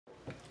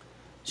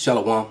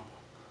Shalom.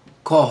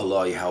 Call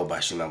halal Yahweh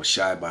Bashem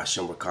Abishai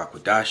Bashem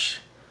Rakakwadash.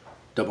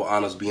 Double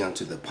honors be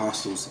unto the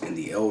apostles and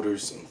the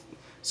elders. And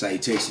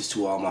salutations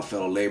to all my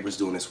fellow laborers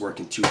doing this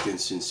work in truth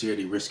and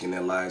sincerity, risking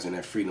their lives and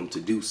their freedom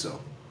to do so.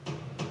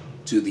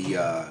 To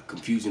the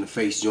confusion of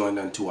faith joined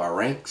unto our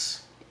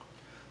ranks.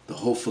 The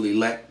hopeful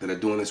elect that are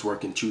doing this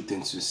work in truth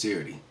and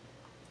sincerity.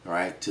 All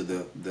right. To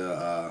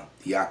the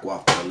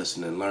Yaquath that are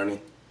listening and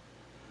learning.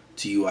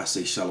 To you I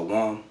say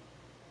Shalom.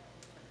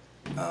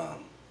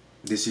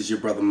 This is your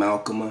brother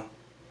Malcolm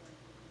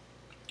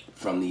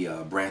from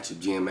the branch of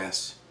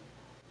GMS,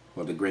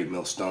 or the Great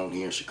Millstone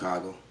here in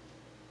Chicago.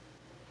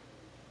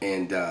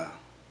 And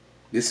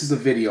this is a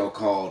video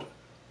called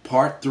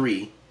Part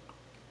 3,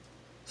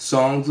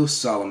 Songs of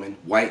Solomon,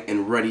 White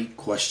and Ruddy, ?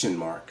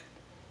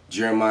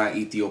 Jeremiah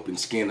Ethiopian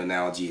skin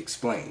analogy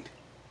explained.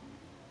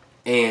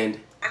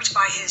 And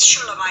by his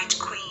Shulamite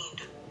queen.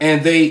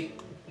 And they,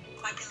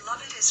 my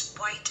beloved is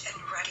white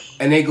and ruddy.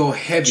 And they go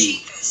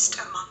heavy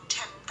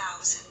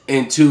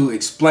into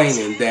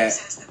explaining that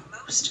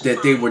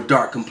they were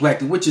dark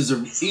complected, which is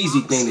an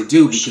easy thing to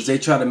do because they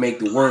try to make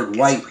the word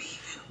white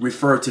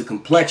refer to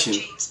complexion,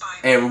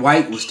 and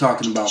white was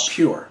talking about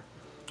pure.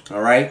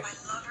 All right,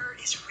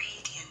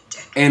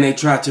 and they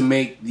try to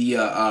make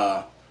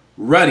the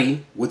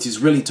ruddy, which is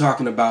really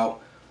talking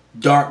about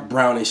dark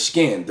brownish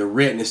skin, the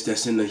redness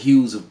that's in the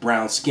hues of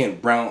brown skin,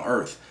 brown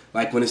earth.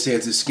 Like when it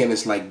says the skin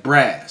is like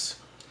brass,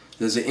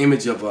 there's an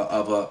image of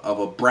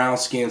a brown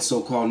skinned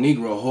so-called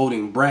Negro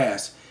holding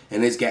brass,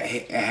 and it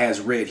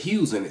has red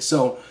hues in it.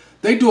 So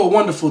they do a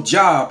wonderful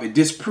job at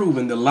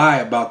disproving the lie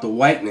about the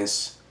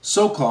whiteness,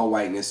 so-called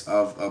whiteness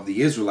of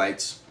the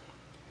Israelites.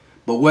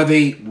 But where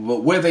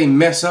they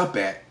mess up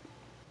at,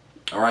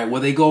 all right,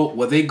 where they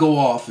go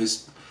off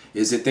is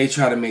that they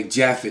try to make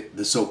Japheth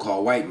the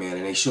so-called white man,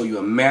 and they show you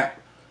a map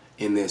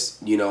in this,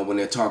 you know, when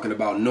they're talking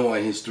about Noah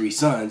and his 3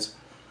 sons,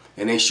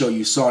 and they show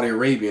you Saudi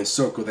Arabia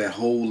encircle that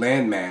whole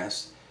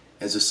landmass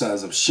as the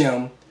sons of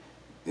Shem.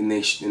 And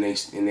they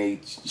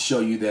show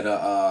you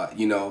that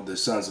you know, the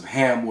sons of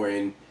Ham were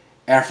in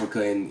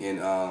Africa, and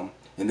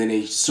then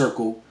they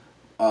circle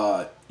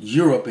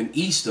Europe and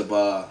east of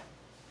what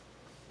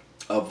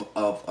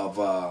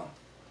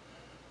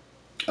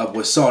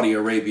Saudi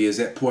Arabia is,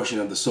 that portion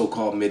of the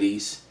so-called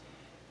Mideast,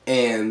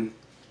 and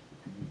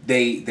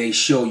they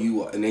show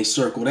you and they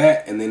circle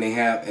that, and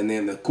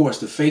then of course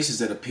the faces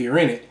that appear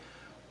in it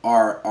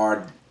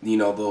are you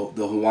know,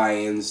 the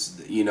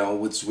Hawaiians, you know,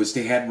 which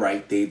they had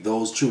right.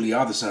 Those truly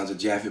are the sons of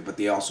Japheth, but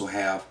they also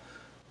have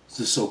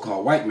the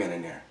so-called white man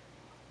in there.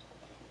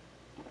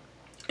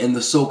 And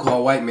the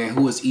so-called white man,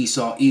 who is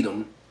Esau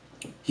Edom,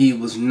 he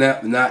was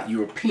not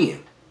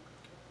European.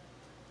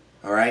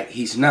 All right,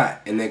 he's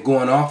not, and they're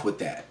going off with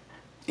that.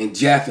 And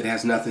Japheth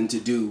has nothing to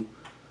do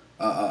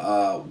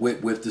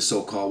with the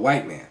so-called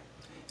white man.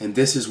 And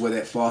this is where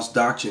that false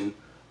doctrine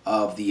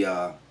of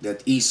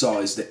that Esau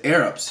is the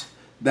Arabs.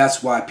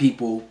 That's why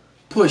people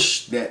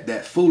push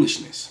that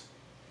foolishness.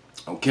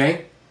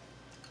 Okay?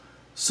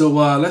 So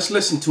let's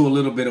listen to a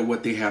little bit of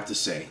what they have to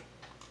say.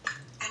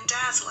 And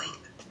dazzling.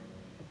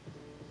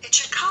 It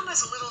should come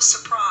as a little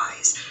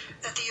surprise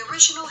that the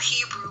original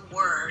Hebrew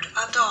word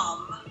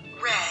Adam,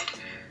 red,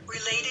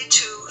 related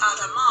to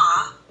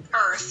Adamah,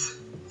 earth,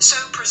 so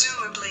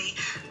presumably...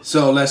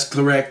 So let's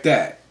correct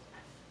that.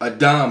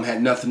 Adam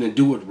had nothing to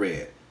do with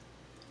red.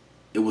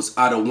 It was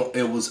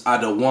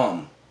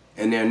Adawam,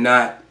 and they're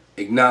not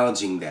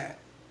acknowledging that.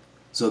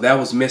 So that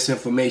was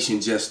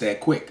misinformation just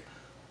that quick.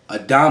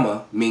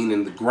 Adama,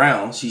 meaning the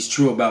ground, she's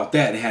true about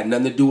that. It had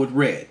nothing to do with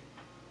red.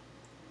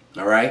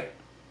 All right?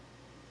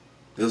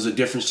 Those are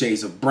different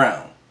shades of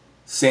brown.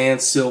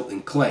 Sand, silt,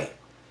 and clay.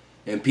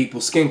 And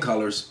people's skin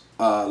colors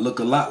look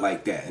a lot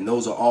like that. And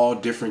those are all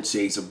different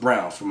shades of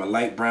brown. From a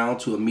light brown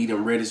to a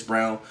medium reddish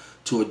brown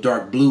to a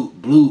dark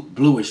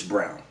bluish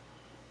brown.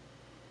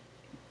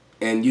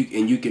 And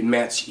you can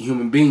match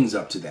human beings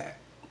up to that.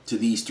 To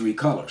these 3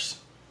 colors.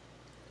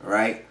 All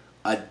right?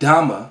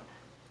 Adama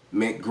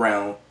meant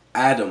ground.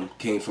 Adam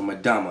came from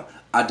Adama.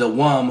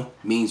 Adawam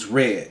means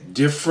red.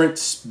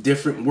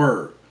 Different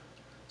word.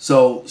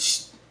 So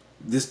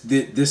this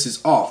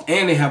is off.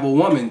 And they have a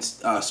woman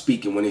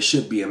speaking when it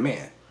should be a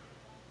man.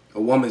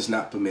 A woman is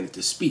not permitted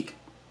to speak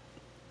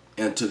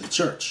into the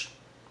church.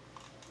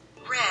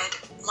 Red,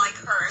 like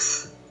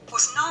earth,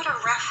 was not a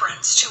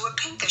reference to a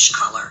pinkish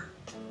color.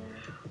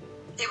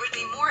 It would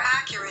be more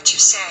accurate to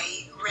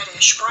say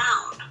reddish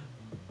brown.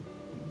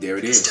 There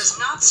it is. This does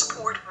not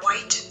support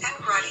white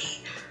and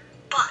ruddy,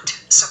 but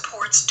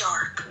supports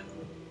dark.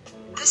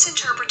 This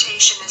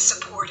interpretation is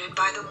supported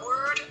by the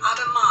word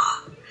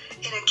Adamah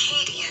in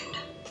Akkadian,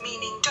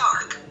 meaning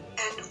dark,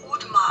 and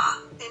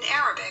Udma in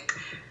Arabic,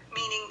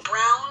 meaning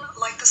brown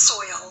like the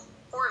soil,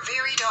 or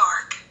very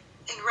dark,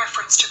 in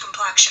reference to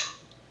complexion.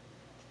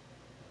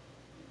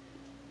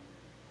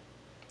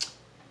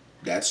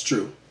 That's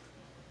true.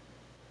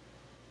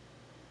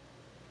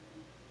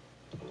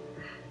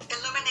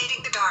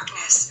 Illuminating the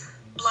Darkness,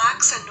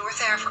 Blacks and North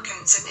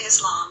Africans in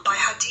Islam by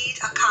Hadid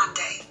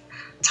Akande,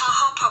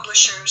 Taha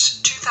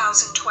Publishers,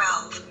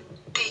 2012,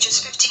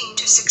 pages 15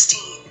 to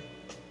 5:16.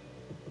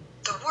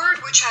 The word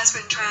which has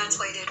been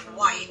translated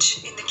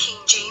white in the King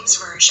James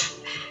Version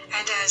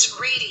and as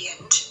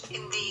radiant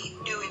in the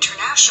New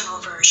International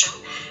Version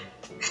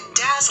and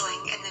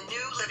dazzling in the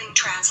New Living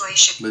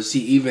Translation. But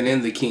see, even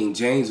in the King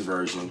James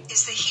Version,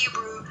 is the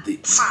Hebrew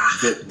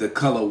the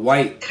color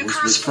white it was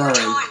occurs referring.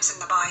 4 times in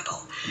the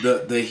Bible.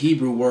 The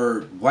Hebrew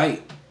word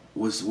white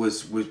was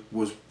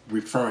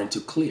referring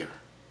to clear.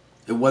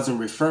 It wasn't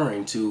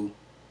referring to.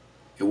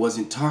 It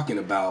wasn't talking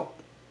about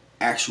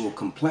actual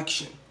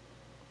complexion.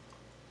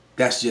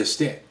 That's just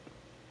it.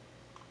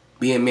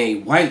 Being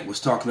made white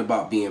was talking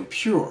about being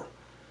pure,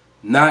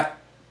 not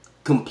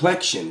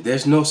complexion.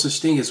 There's no such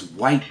thing as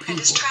white people. And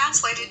is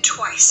translated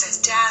twice as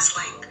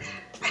dazzling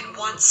and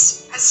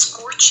once as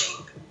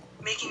scorching,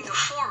 making the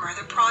former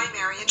the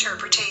primary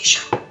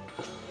interpretation.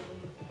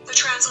 The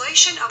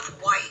translation of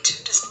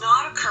white does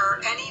not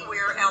occur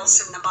anywhere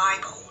else in the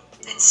Bible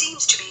and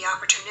seems to be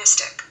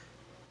opportunistic.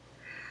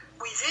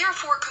 We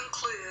therefore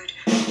conclude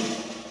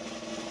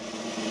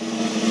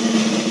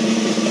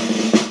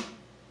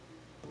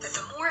that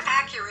the more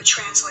accurate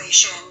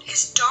translation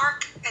is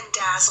dark and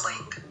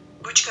dazzling,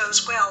 which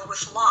goes well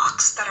with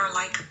locks that are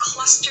like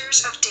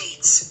clusters of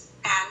dates,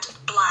 and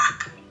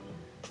black.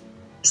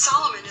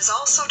 Solomon is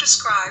also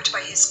described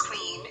by his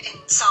queen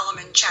in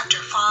Solomon chapter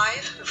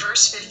 5,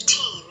 verse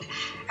 15,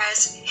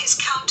 as his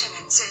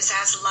countenance is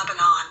as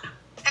Lebanon,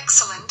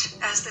 excellent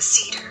as the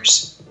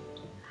cedars.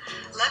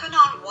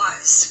 Lebanon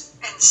was,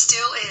 and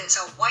still is,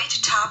 a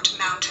white-topped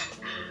mountain,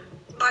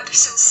 but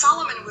since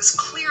Solomon was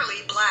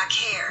clearly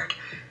black-haired,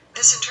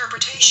 this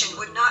interpretation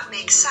would not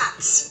make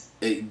sense.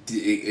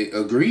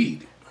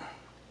 Agreed.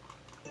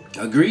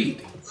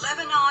 Agreed.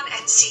 Lebanon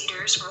and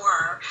cedars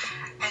were,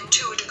 and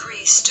to a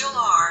degree still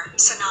are,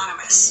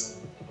 synonymous.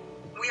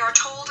 We are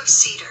told of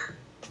cedar,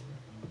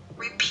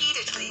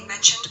 repeatedly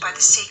mentioned by the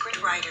sacred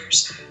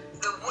writers.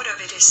 The wood of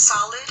it is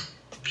solid,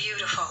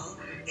 beautiful,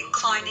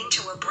 inclining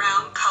to a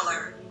brown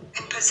color,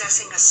 and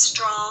possessing a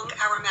strong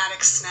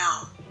aromatic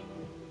smell.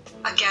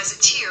 A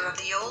gazetteer of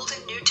the Old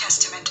and New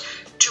Testament,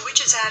 to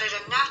which is added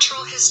a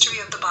natural history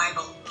of the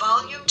Bible,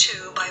 Volume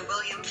 2 by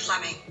William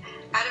Fleming,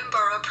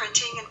 Edinburgh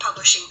Printing and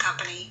Publishing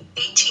Company,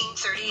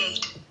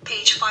 1838,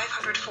 page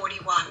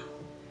 541.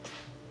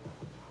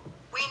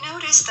 We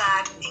notice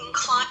that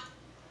inclined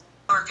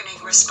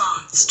darkening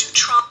response to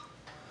trauma.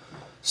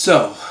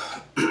 So,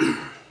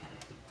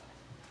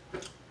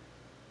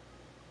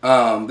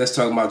 let's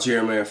talk about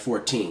Jeremiah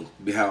 14,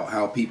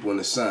 how people in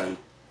the sun,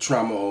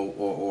 trauma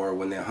or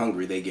when they're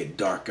hungry, they get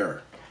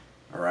darker.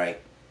 All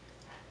right.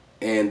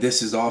 And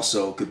this is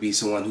also could be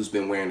someone who's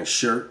been wearing a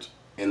shirt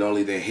and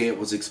only their head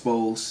was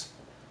exposed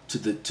to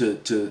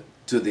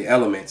the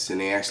elements, and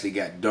they actually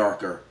got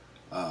darker,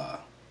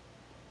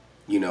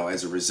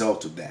 as a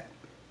result of that.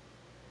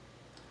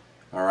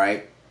 All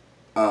right.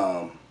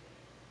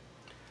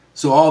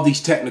 So all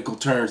these technical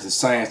terms and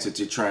science that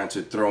you're trying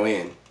to throw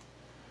in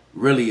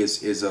really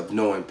is of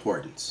no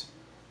importance.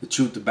 The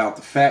truth about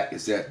the fact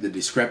is that the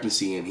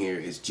discrepancy in here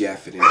is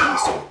Japheth and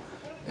Esau,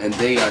 and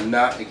they are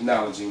not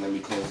acknowledging. Let me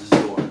close this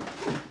door.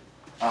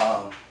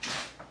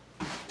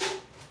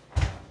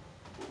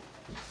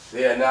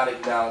 They are not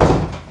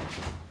acknowledging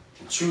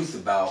the truth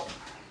about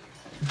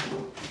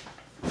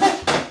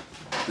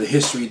the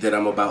history that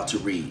I'm about to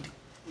read.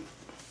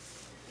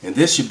 And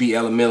this should be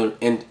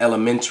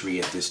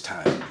elementary at this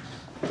time.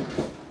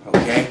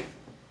 Okay?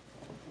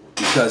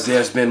 Because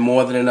there's been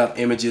more than enough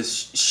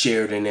images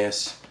shared in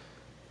this.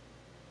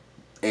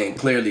 And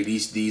clearly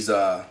these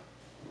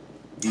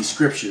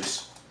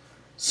scriptures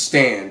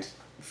stand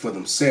for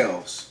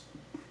themselves.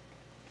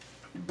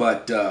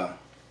 But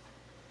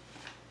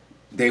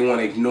they want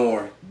to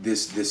ignore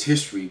this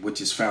history,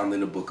 which is found in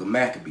the book of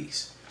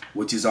Maccabees,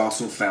 which is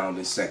also found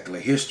in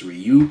secular history.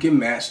 You can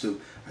match them.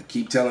 I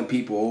keep telling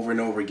people over and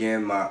over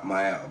again,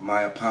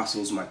 my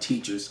apostles, my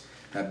teachers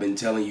have been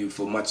telling you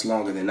for much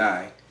longer than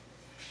I,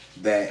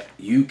 that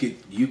you could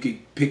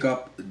pick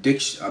up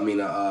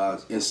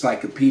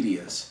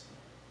encyclopedias,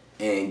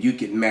 and you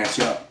could match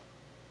up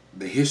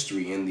the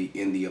history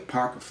in the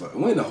Apocrypha,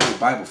 or in the whole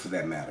Bible for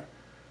that matter.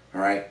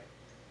 All right.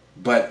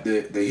 But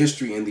the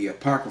history in the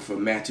Apocrypha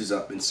matches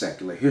up in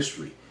secular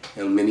history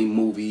and many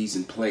movies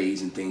and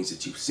plays and things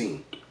that you've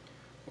seen.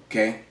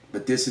 Okay?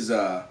 But this is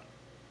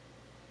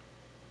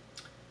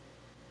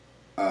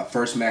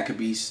First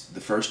Maccabees,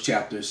 the first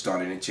chapter,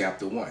 starting in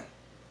chapter 1.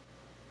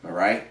 All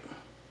right?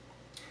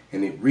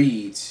 And it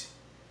reads,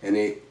 and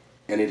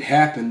it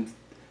happened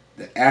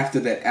that after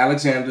that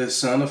Alexander, the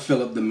son of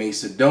Philip the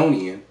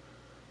Macedonian,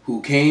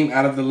 who came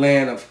out of the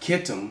land of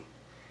Kittim,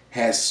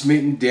 has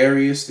smitten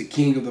Darius, the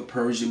king of the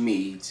Persian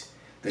Medes,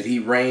 that he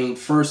reigned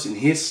first in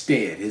his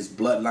stead, his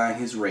bloodline,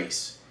 his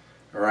race.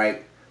 All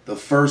right, the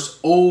first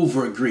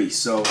over Greece.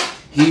 So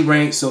he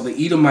reigned. So the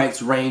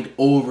Edomites reigned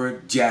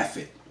over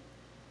Japheth.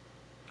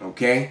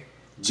 Okay,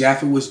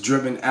 Japheth was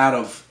driven out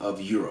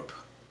of Europe.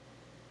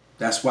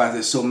 That's why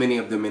there's so many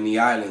of them in the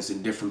islands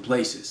in different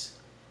places,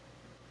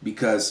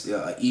 because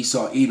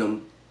Esau,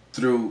 Edom,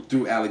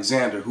 through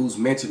Alexander, who's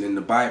mentioned in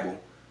the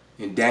Bible,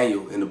 in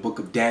Daniel, in the book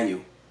of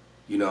Daniel.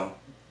 you know,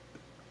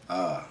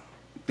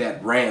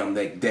 that ram,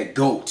 that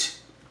goat,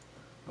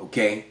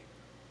 okay,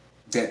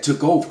 that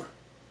took over.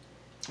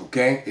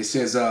 Okay, it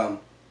says, and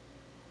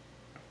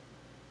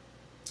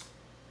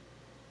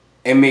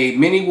made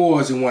many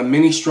wars and won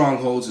many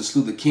strongholds and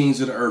slew the kings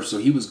of the earth. So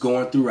he was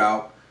going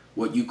throughout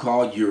what you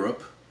call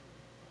Europe,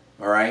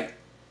 all right,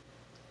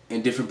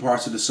 in different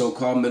parts of the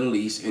so-called Middle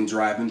East, and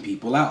driving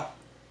people out,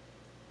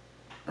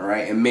 all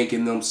right, and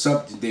making them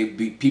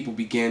people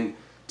begin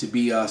to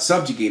be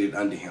subjugated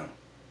under him.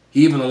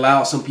 He even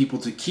allowed some people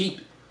to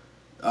keep,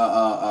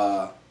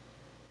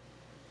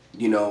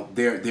 you know,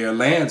 their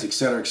lands,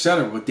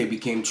 etc., but they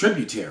became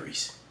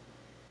tributaries,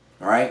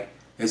 all right.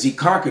 As he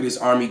conquered, his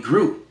army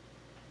grew.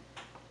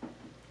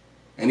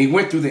 And he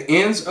went through the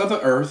ends of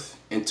the earth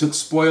and took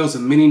spoils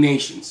of many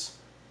nations.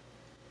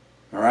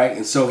 All right.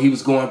 And so he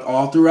was going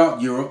all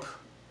throughout Europe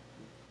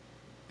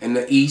and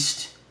the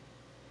East,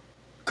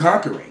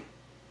 conquering.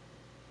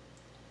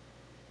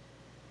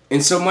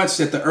 Insomuch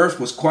that the earth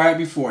was quiet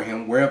before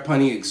him,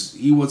 whereupon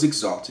he was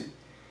exalted,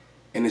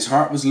 and his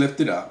heart was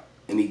lifted up,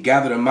 and he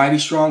gathered a mighty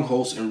strong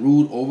host and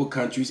ruled over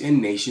countries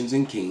and nations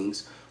and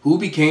kings, who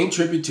became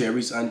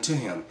tributaries unto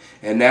him.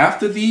 And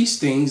after these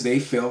things he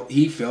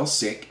fell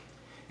sick,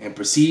 and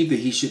perceived that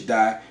he should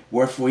die.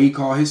 Wherefore he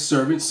called his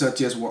servants,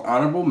 such as were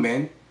honorable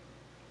men,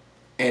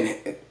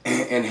 and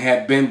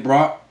had been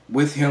brought up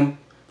with him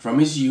through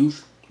his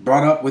youth,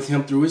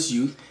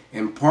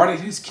 and parted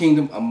his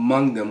kingdom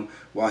among them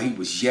while he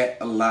was yet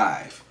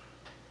alive.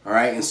 All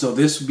right, and so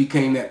this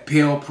became that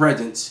pale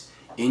presence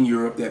in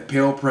Europe, that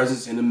pale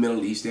presence in the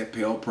Middle East, that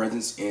pale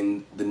presence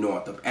in the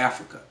north of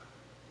Africa.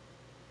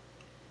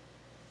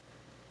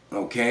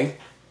 Okay.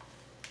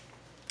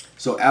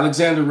 So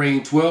Alexander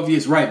reigned 12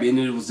 years, right, and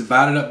it was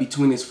divided up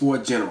between his 4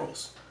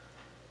 generals,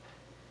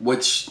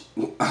 which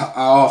I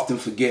often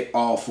forget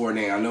all 4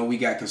 names. I know we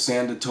got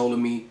Cassander,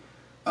 Ptolemy,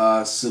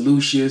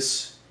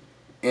 Seleucus,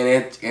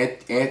 and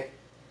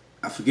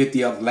I forget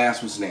the other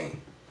last one's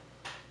name.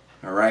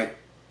 All right,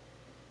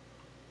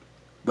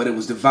 but it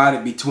was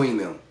divided between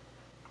them.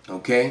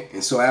 Okay,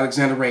 and so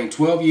Alexander reigned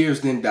 12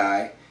 years, then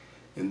died,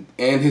 and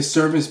his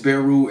servants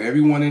bare rule,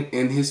 everyone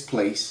in his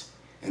place.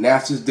 And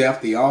after his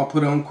death, they all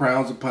put on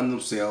crowns upon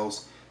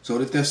themselves, so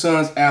that their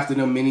sons after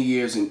them many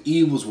years, and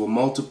evils were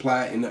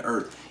multiplied in the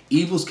earth.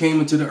 Evils came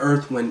into the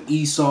earth when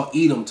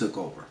Edom took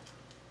over,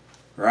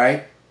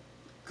 right?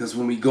 Because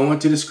when we go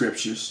into the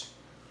scriptures,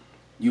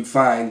 you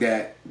find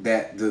that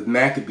the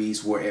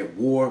Maccabees were at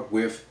war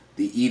with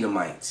the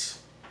Edomites.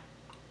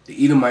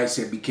 The Edomites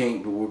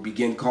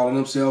began calling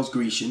themselves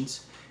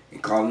Grecians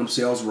and calling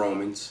themselves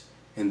Romans,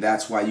 and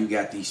that's why you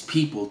got these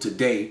people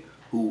today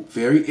who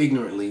very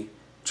ignorantly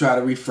try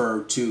to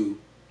refer to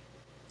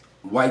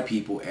white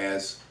people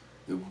as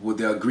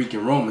they're Greek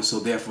and Roman, so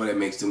therefore that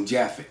makes them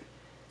Japheth.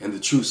 And the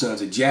true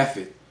sons of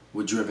Japheth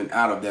were driven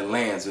out of their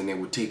lands, and they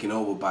were taken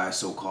over by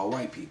so-called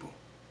white people.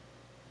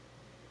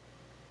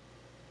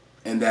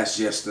 And that's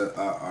just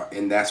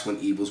and that's when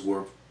evils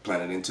were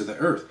planted into the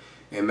earth.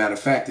 And matter of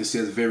fact, it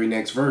says the very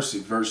next verse,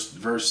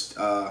 verse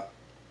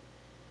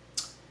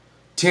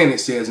 10,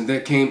 it says, and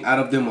there came out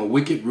of them a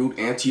wicked root,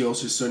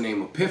 Antiochus,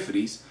 surnamed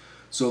Epiphanes.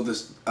 So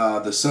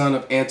the son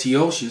of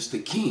Antiochus, the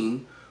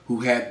king,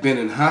 who had been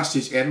in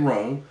hostage at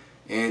Rome,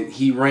 and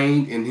he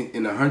reigned in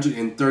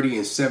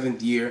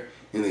 137th year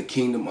in the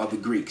kingdom of the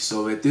Greeks.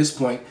 So at this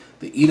point,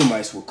 the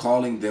Edomites were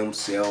calling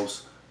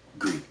themselves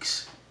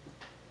Greeks.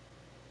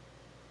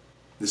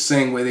 The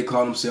same way they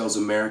call themselves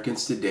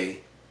Americans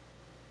today,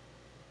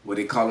 where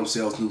they call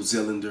themselves New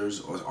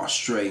Zealanders or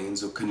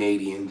Australians or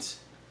Canadians.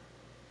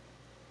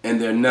 And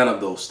they're none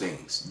of those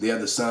things. They're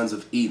the sons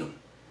of Edom.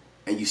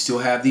 And you still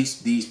have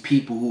these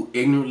people who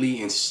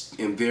ignorantly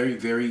and very,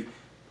 very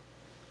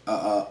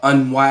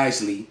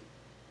unwisely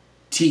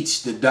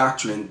teach the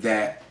doctrine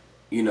that,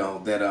 you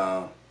know,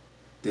 that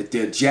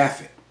they're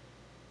Japheth.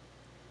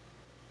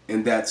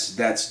 And that's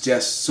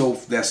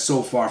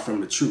so far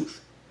from the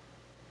truth.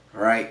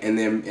 All right, and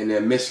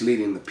they're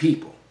misleading the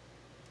people.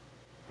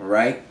 All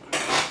right,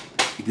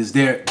 because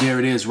there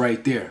it is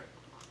right there.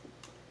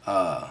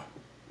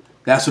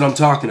 That's what I'm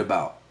talking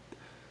about.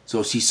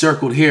 So she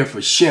circled here for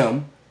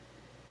Shem,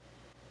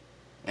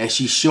 and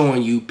she's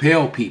showing you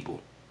pale people.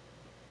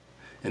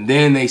 And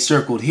then they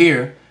circled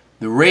here,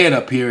 the red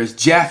up here is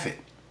Japheth.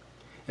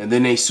 And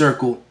then they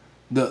circled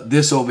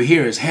this over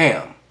here is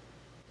Ham.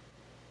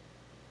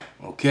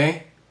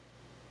 Okay?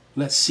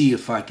 Let's see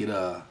if I could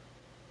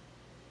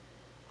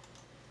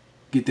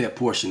get that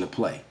portion to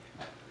play.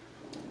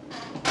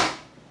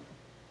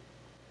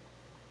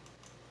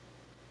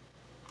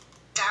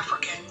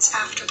 Africans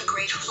after the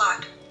great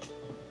flood.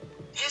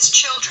 His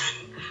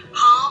children,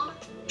 Ham,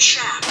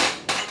 Shem,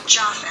 and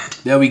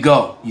Japheth. There we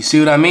go. You see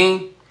what I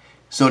mean?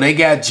 So they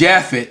got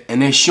Japheth,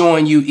 and they're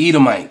showing you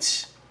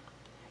Edomites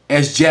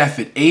as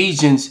Japheth,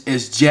 Asians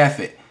as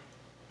Japheth.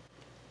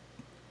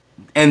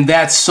 And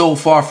that's so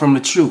far from the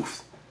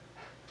truth.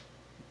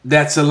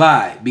 That's a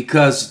lie,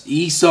 because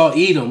Esau,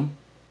 Edom,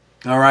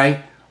 all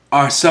right,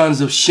 are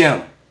sons of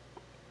Shem.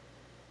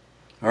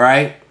 All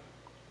right?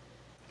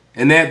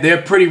 And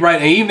they're pretty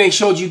right. And even they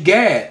showed you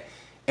Gad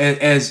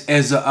as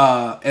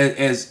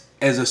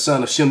a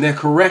son of Shem. They're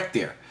correct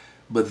there.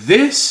 But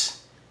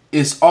this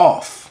is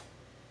off.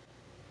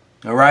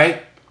 All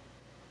right?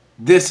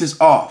 This is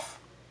off.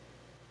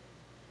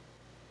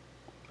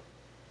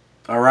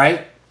 All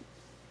right?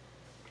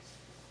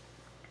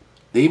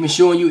 They even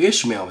showing you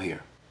Ishmael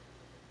here.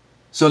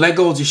 So that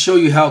goes to show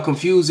you how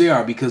confused they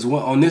are, because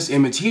on this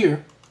image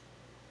here,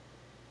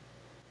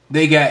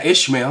 they got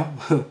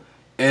Ishmael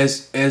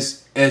as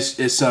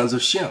sons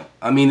of Shem.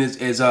 I mean,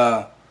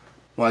 well,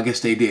 I guess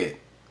they did.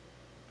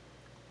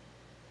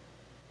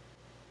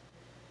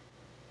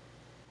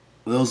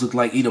 Those look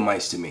like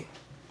Edomites to me.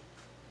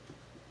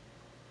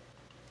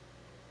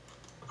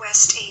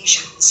 West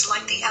Asians,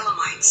 like the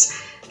Elamites,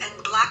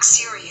 and Black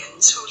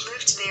Syrians who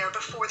lived there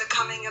before the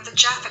coming of the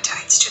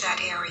Japhethites to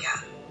that area.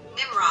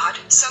 Nimrod,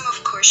 some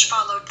of Cush,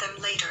 followed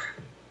them later.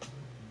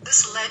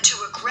 This led to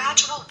a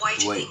gradual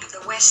whitening of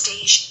the West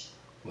Asian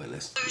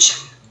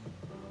illusion.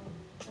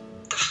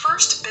 The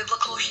first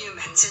biblical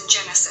humans in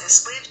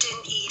Genesis lived in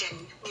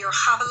Eden, near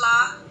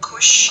Havilah,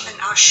 Cush, and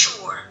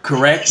Ashur.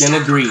 Correct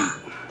and agreed.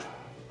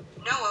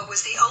 Noah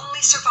was the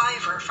only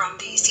survivor from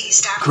these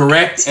East Africans.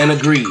 Correct and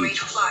agreed. After the Great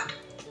Flood.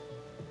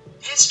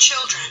 His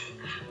children,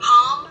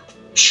 Ham,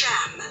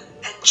 Shem,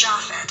 and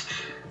Japheth,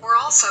 were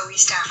also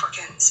East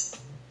Africans.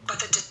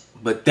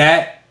 But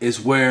that is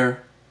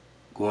where,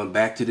 going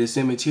back to this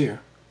image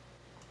here,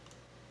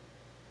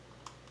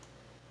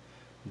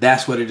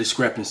 that's where the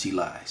discrepancy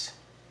lies.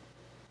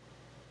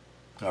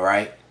 All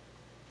right?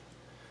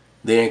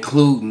 They're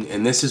including,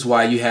 and this is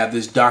why you have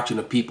this doctrine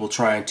of people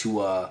trying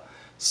to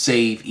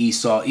save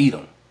Esau,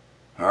 Edom.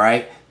 All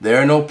right? There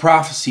are no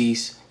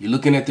prophecies. You're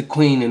looking at the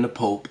Queen and the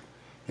Pope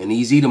and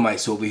these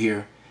Edomites over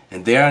here,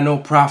 and there are no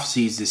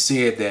prophecies that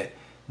said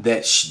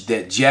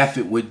that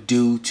Japheth would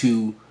do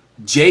to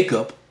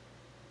Jacob.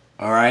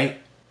 All right,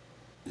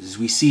 as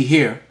we see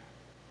here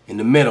in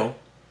the middle,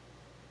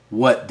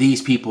 what these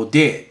people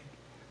did.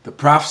 The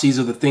prophecies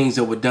of the things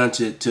that were done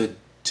to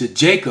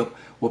Jacob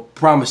were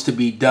promised to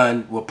be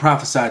done, were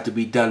prophesied to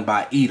be done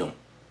by Edom,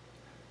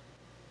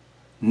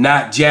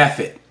 not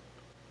Japheth.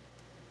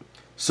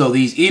 So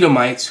these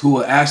Edomites, who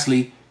were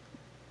actually,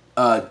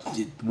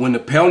 when the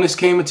paleness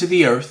came into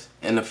the earth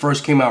and the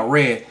first came out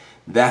red,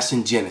 that's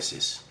in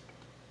Genesis,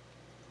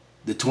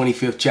 the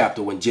 25th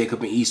chapter, when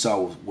Jacob and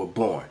Esau were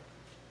born.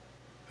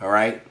 All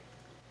right.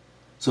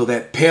 So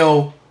that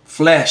pale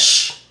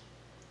flesh,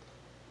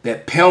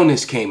 that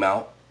paleness came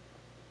out.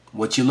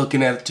 What you're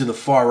looking at to the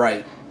far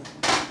right,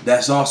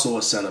 that's also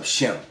a son of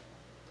Shem.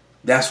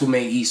 That's what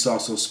made Esau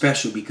so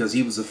special, because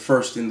he was the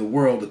first in the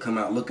world to come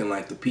out looking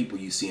like the people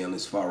you see on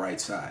this far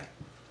right side.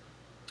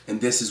 And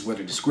this is where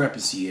the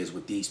discrepancy is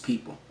with these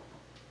people.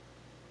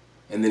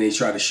 And then they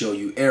try to show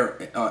you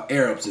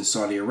Arabs in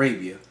Saudi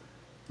Arabia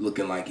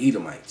looking like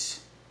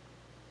Edomites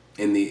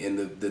in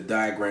the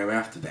diagram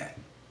after that.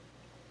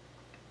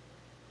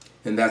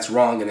 And that's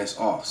wrong and that's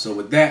off. So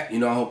with that,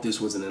 I hope this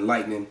was an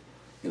enlightening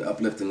and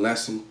uplifting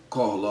lesson.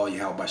 Call halal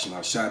Yahweh Bashem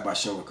Hashai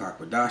Bashem Rakak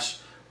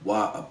Radash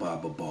Wa Abba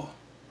Babal.